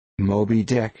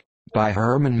Moby-Dick, by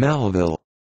Herman Melville.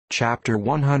 Chapter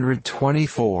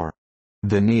 124.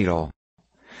 The Needle.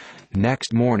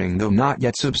 Next morning the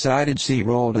not-yet-subsided sea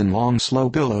rolled in long slow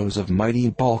billows of mighty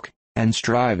bulk, and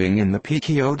striving in the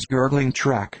Pequod's gurgling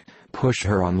track, pushed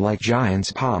her on like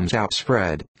giants' palms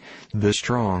outspread. The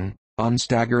strong,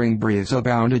 unstaggering breeze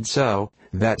abounded so,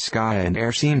 that sky and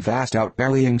air seemed vast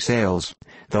outbellying sails.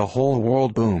 The whole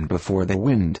world boomed before the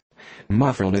wind.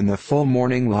 Muffled in the full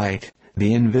morning light,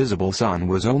 the invisible sun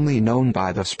was only known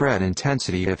by the spread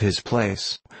intensity of his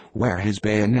place, where his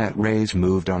bayonet rays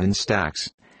moved on in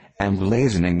stacks.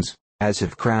 Emblazonings, as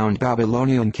if crowned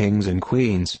Babylonian kings and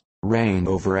queens, reigned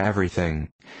over everything.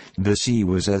 The sea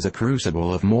was as a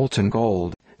crucible of molten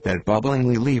gold, that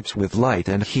bubblingly leaps with light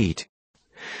and heat.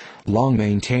 Long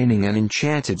maintaining an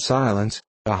enchanted silence,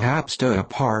 Ahab stood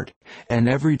apart, and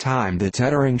every time the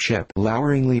tetering ship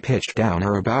loweringly pitched down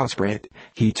her bowsprit,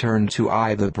 he turned to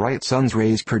eye the bright sun's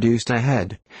rays produced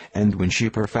ahead, and when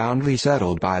she profoundly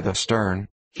settled by the stern,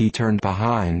 he turned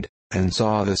behind, and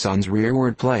saw the sun's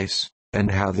rearward place,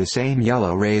 and how the same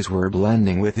yellow rays were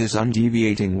blending with his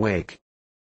undeviating wake.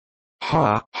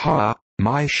 "Ha, ha,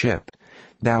 my ship!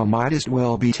 Thou mightest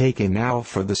well be taken now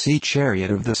for the sea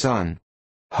chariot of the sun.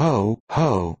 Ho,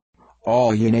 ho!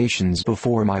 All ye nations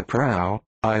before my prow,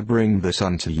 I bring the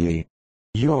sun to ye.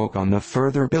 Yoke on the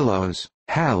further billows,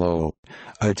 hallo!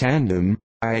 A tandem,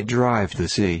 I drive the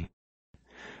sea."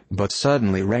 But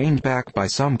suddenly reined back by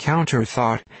some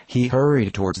counter-thought, he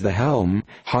hurried towards the helm,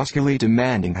 huskily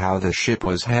demanding how the ship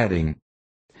was heading.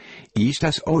 "East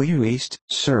SOU east,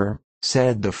 sir,"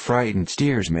 said the frightened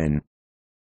steersman.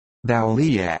 "Thou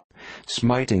liat,"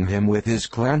 smiting him with his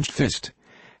clenched fist.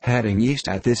 "Heading east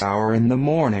at this hour in the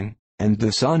morning, and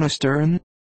the sun astern?"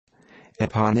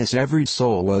 Upon this every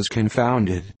soul was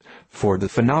confounded, for the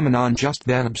phenomenon just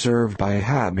then observed by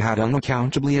Ahab had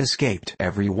unaccountably escaped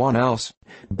every one else,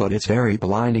 but its very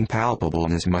blinding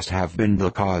palpableness must have been the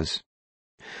cause.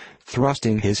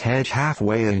 Thrusting his head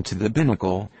halfway into the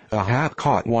binnacle, Ahab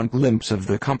caught one glimpse of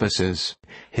the compasses.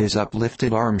 His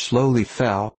uplifted arm slowly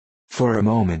fell. For a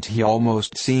moment he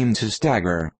almost seemed to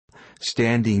stagger.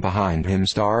 Standing behind him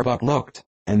Starbuck looked,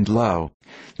 and lo!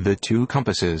 The two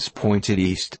compasses pointed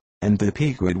east, and the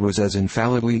Pequod was as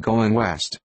infallibly going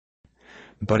west.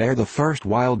 But ere the first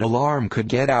wild alarm could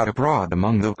get out abroad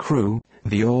among the crew,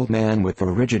 the old man with a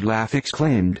rigid laugh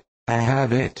exclaimed, "I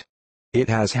have it! It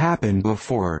has happened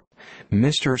before.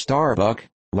 Mr. Starbuck,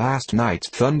 last night's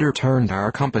thunder turned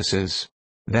our compasses.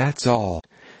 That's all.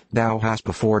 Thou hast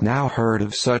before now heard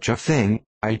of such a thing,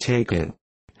 I take it."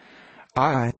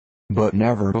 "Aye, but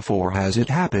never before has it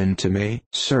happened to me,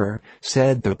 sir,"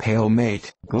 said the pale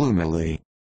mate, gloomily.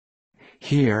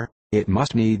 Here, it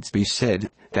must needs be said,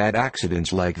 that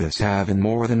accidents like this have in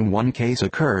more than one case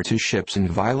occurred to ships in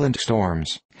violent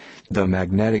storms. The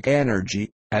magnetic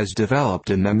energy, as developed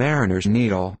in the mariner's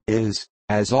needle, is,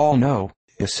 as all know,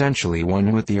 essentially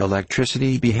one with the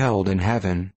electricity beheld in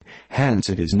heaven. Hence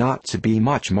it is not to be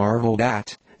much marveled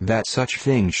at, that such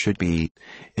things should be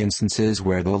instances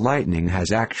where the lightning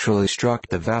has actually struck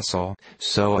the vessel,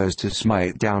 so as to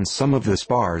smite down some of the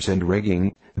spars and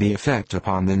rigging. The effect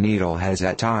upon the needle has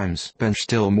at times been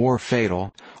still more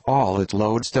fatal, all its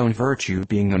lodestone virtue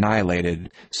being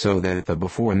annihilated, so that the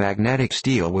before magnetic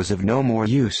steel was of no more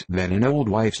use than an old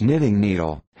wife's knitting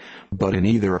needle. But in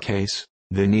either case,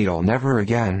 the needle never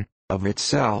again, of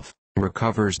itself,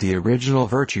 recovers the original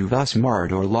virtue thus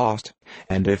marred or lost,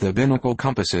 and if the binnacle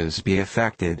compasses be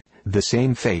affected, the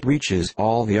same fate reaches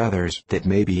all the others that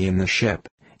may be in the ship,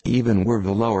 even were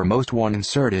the lowermost one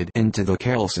inserted into the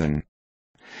kelson.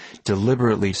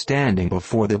 Deliberately standing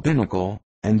before the binnacle,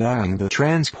 and eyeing the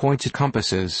trans-pointed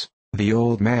compasses, the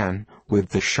old man, with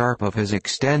the sharp of his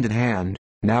extended hand,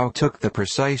 now took the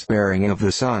precise bearing of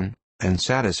the sun, and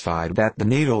satisfied that the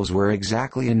needles were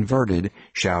exactly inverted,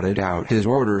 shouted out his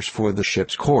orders for the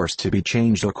ship's course to be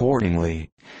changed accordingly.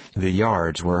 The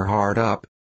yards were hard up,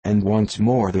 and once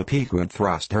more the Pequod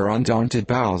thrust her undaunted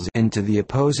bows into the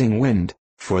opposing wind,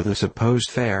 for the supposed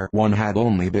fair one had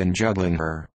only been juggling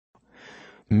her.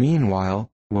 Meanwhile,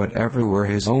 whatever were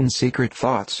his own secret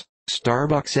thoughts,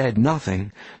 Starbuck said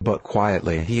nothing, but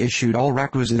quietly he issued all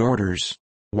requisite orders,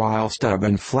 while Stubb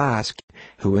and Flask,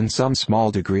 who in some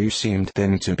small degree seemed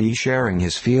then to be sharing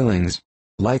his feelings,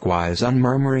 likewise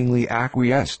unmurmuringly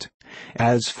acquiesced.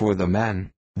 As for the men,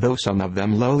 though some of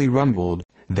them lowly rumbled,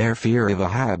 their fear of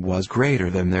Ahab was greater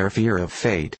than their fear of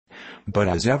fate. But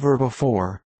as ever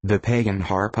before, the pagan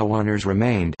harpooners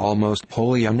remained almost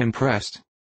wholly unimpressed.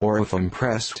 Or if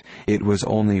impressed, it was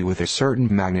only with a certain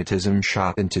magnetism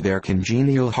shot into their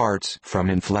congenial hearts from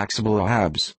inflexible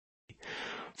Ahabs.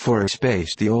 For a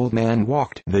space the old man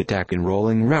walked the deck in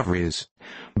rolling reveries,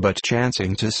 but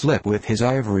chancing to slip with his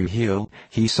ivory heel,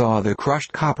 he saw the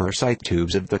crushed copper sight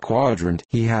tubes of the quadrant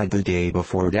he had the day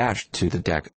before dashed to the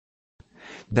deck.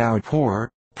 Thou poor,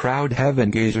 proud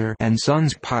heaven-gazer and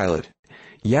sun's pilot,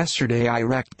 yesterday I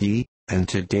wrecked thee, and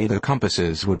today the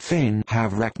compasses would fain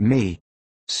have wrecked me.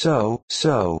 So,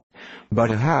 but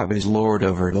Ahab is lord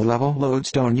over the level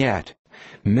lodestone yet,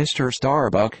 Mr.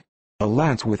 Starbuck, a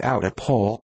lance without a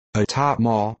pole, a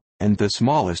topmaul, and the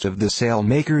smallest of the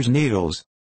sailmaker's needles.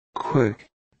 Quick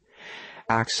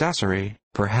accessory,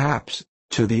 perhaps,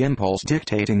 to the impulse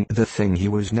dictating the thing he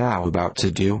was now about to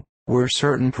do, were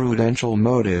certain prudential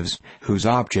motives, whose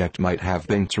object might have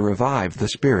been to revive the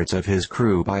spirits of his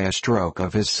crew by a stroke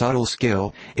of his subtle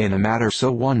skill, in a matter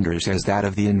so wondrous as that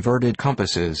of the inverted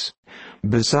compasses.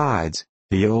 Besides,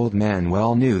 the old man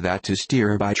well knew that to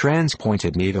steer by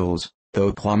transpointed needles,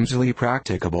 though clumsily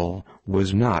practicable,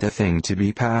 was not a thing to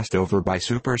be passed over by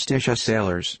superstitious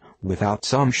sailors, without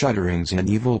some shudderings and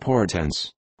evil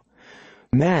portents.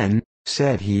 "Men,"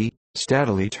 said he,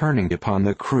 steadily turning upon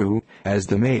the crew, as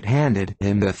the mate handed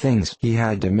him the things he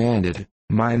had demanded,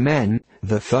 "my men,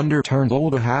 the thunder turned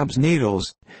old Ahab's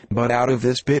needles, but out of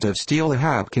this bit of steel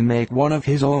Ahab can make one of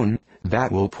his own,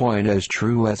 that will point as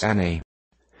true as any."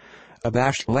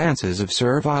 Abashed glances of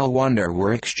servile wonder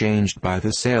were exchanged by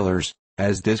the sailors,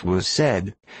 as this was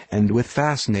said, and with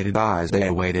fascinated eyes they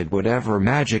awaited whatever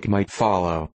magic might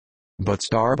follow. But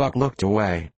Starbuck looked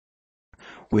away.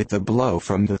 With the blow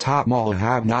from the topmaul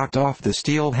Ahab knocked off the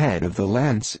steel head of the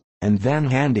lance, and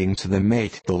then handing to the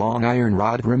mate the long iron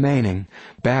rod remaining,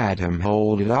 bade him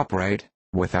hold it upright,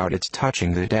 without its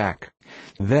touching the deck.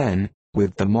 Then,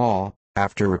 with the maul,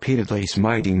 after repeatedly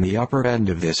smiting the upper end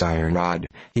of this iron rod,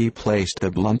 he placed the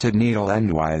blunted needle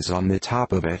endwise on the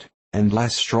top of it, and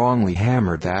less strongly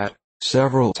hammered that,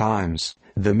 several times,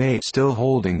 the mate still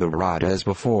holding the rod as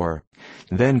before.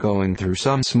 Then going through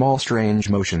some small strange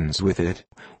motions with it,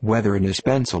 whether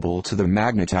indispensable to the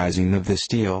magnetizing of the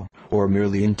steel, or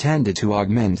merely intended to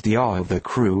augment the awe of the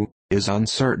crew, is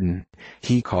uncertain,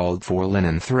 he called for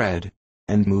linen thread,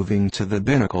 and moving to the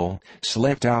binnacle,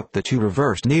 slipped out the two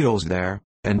reversed needles there,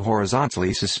 and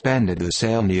horizontally suspended the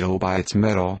sail needle by its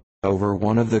middle, over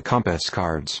one of the compass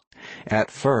cards. At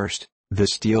first, the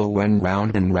steel went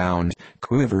round and round,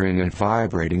 quivering and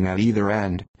vibrating at either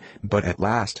end, but at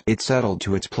last it settled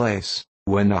to its place,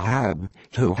 when Ahab,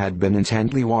 who had been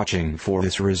intently watching for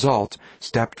this result,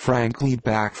 stepped frankly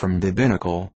back from the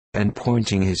binnacle, and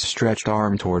pointing his stretched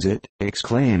arm towards it,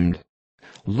 exclaimed,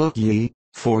 "Look ye,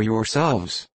 for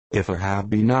yourselves, if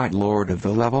Ahab be not lord of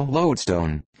the level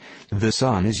lodestone. The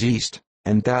sun is east,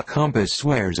 and that compass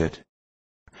swears it."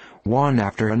 One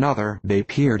after another they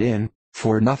peered in,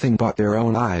 for nothing but their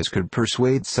own eyes could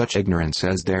persuade such ignorance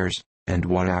as theirs, and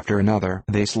one after another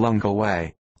they slunk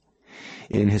away.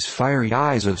 In his fiery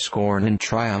eyes of scorn and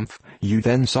triumph, you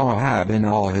then saw Ahab in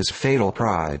all his fatal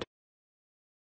pride.